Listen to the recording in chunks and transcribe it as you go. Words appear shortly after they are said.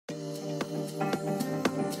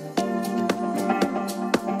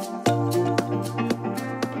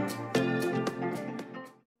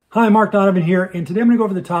Hi, Mark Donovan here, and today I'm going to go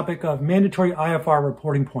over the topic of mandatory IFR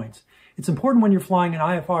reporting points. It's important when you're flying an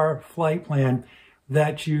IFR flight plan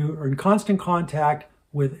that you are in constant contact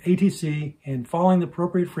with ATC and following the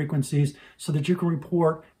appropriate frequencies so that you can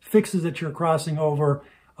report fixes that you're crossing over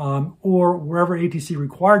or wherever ATC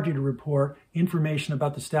required you to report information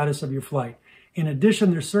about the status of your flight. In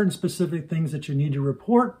addition, there's certain specific things that you need to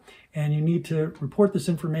report, and you need to report this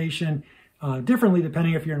information differently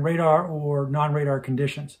depending if you're in radar or non-radar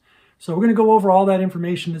conditions. So we're going to go over all that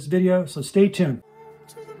information in this video, so stay tuned.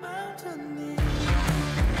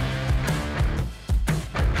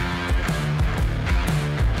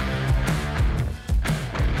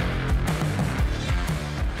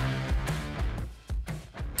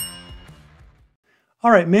 All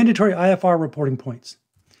right, mandatory IFR reporting points.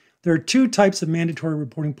 There are two types of mandatory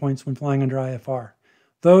reporting points when flying under IFR.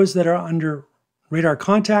 Those that are under radar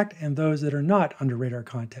contact and those that are not under radar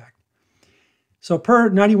contact. So per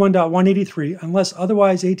 91.183, unless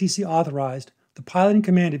otherwise ATC authorized, the pilot in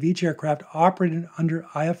command of each aircraft operating under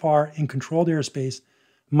IFR in controlled airspace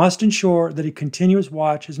must ensure that a continuous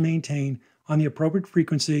watch is maintained on the appropriate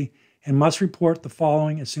frequency and must report the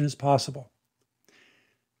following as soon as possible.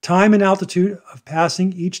 Time and altitude of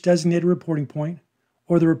passing each designated reporting point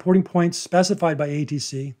or the reporting points specified by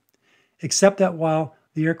ATC, except that while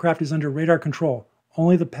the aircraft is under radar control,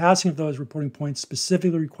 only the passing of those reporting points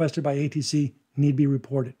specifically requested by ATC need be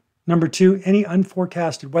reported. Number 2, any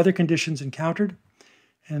unforecasted weather conditions encountered.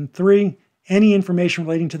 And 3, any information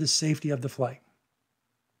relating to the safety of the flight.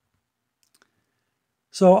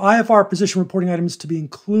 So IFR position reporting items to be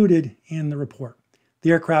included in the report.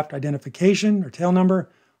 The aircraft identification or tail number,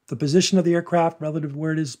 the position of the aircraft relative to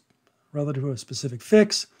where it is relative to a specific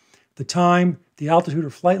fix, the time, the altitude or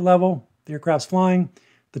flight level the aircraft's flying,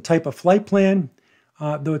 the type of flight plan,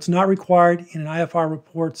 though it's not required in an IFR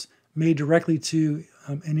reports made directly to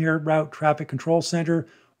an air route traffic control center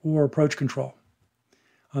or approach control.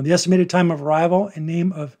 The estimated time of arrival and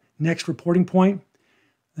name of next reporting point,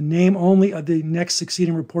 the name only of the next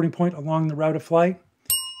succeeding reporting point along the route of flight,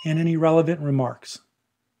 and any relevant remarks.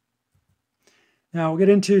 Now we'll get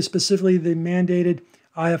into specifically the mandated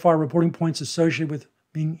IFR reporting points associated with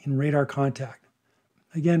being in radar contact.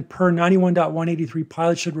 Again, per 91.183,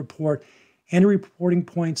 pilots should report any reporting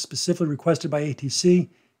points specifically requested by ATC,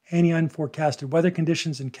 any unforecasted weather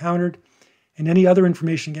conditions encountered, and any other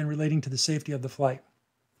information, again, relating to the safety of the flight.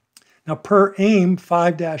 Now, per AIM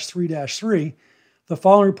 5-3-3, the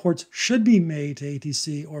following reports should be made to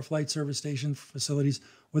ATC or flight service station facilities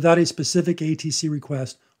without a specific ATC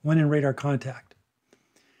request when in radar contact.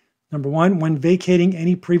 Number 1, when vacating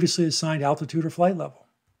any previously assigned altitude or flight level.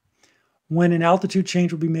 When an altitude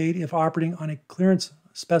change will be made if operating on a clearance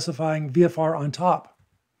specifying VFR on top.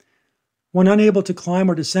 When unable to climb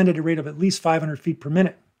or descend at a rate of at least 500 feet per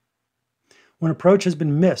minute. When approach has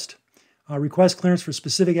been missed, request clearance for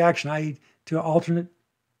specific action, i.e. to an alternate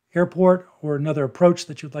airport or another approach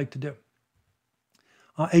that you'd like to do.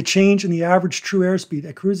 A change in the average true airspeed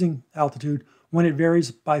at cruising altitude when it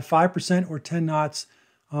varies by 5% or 10 knots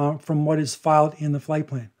from what is filed in the flight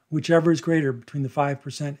plan, whichever is greater between the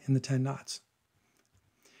 5% and the 10 knots.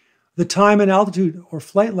 The time and altitude or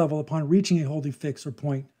flight level upon reaching a holding fix or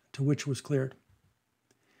point to which was cleared.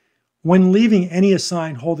 When leaving any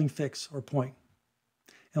assigned holding fix or point.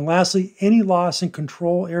 And lastly, any loss in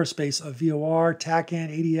control airspace of VOR, TACAN,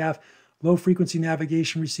 ADF, low frequency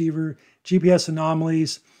navigation receiver, GPS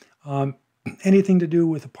anomalies, anything to do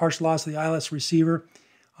with a partial loss of the ILS receiver.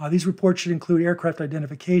 These reports should include aircraft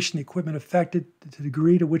identification, the equipment affected, the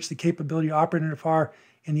degree to which the capability to operate in IFR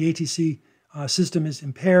in the ATC system is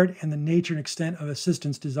impaired, and the nature and extent of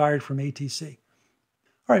assistance desired from ATC.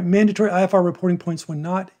 All right, mandatory IFR reporting points when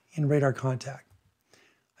not in radar contact.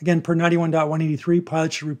 Again, per 91.183,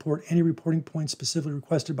 pilots should report any reporting points specifically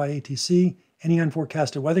requested by ATC, any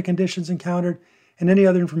unforecasted weather conditions encountered, and any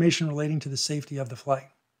other information relating to the safety of the flight.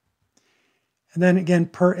 And then again,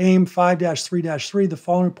 per AIM 5-3-3, the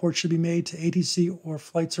following reports should be made to ATC or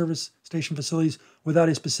flight service station facilities without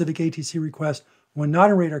a specific ATC request when not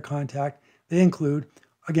in radar contact. They include,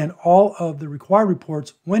 again, all of the required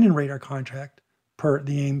reports when in radar contact per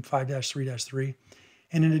the AIM 5-3-3.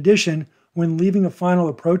 And in addition, when leaving a final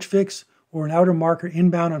approach fix or an outer marker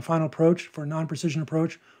inbound on final approach for a non-precision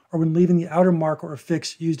approach, or when leaving the outer marker or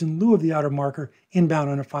fix used in lieu of the outer marker inbound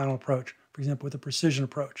on a final approach, for example, with a precision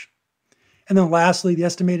approach. And then lastly, the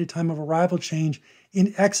estimated time of arrival change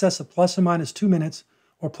in excess of plus or minus 2 minutes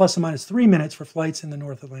or plus or minus 3 minutes for flights in the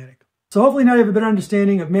North Atlantic. So hopefully now you have a better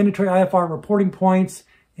understanding of mandatory IFR reporting points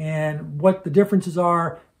and what the differences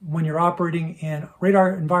are when you're operating in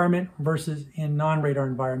radar environment versus in non-radar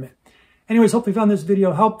environment. Anyways, hope you found this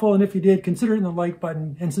video helpful, and if you did, consider hitting the like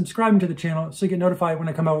button and subscribing to the channel so you get notified when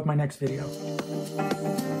I come out with my next video.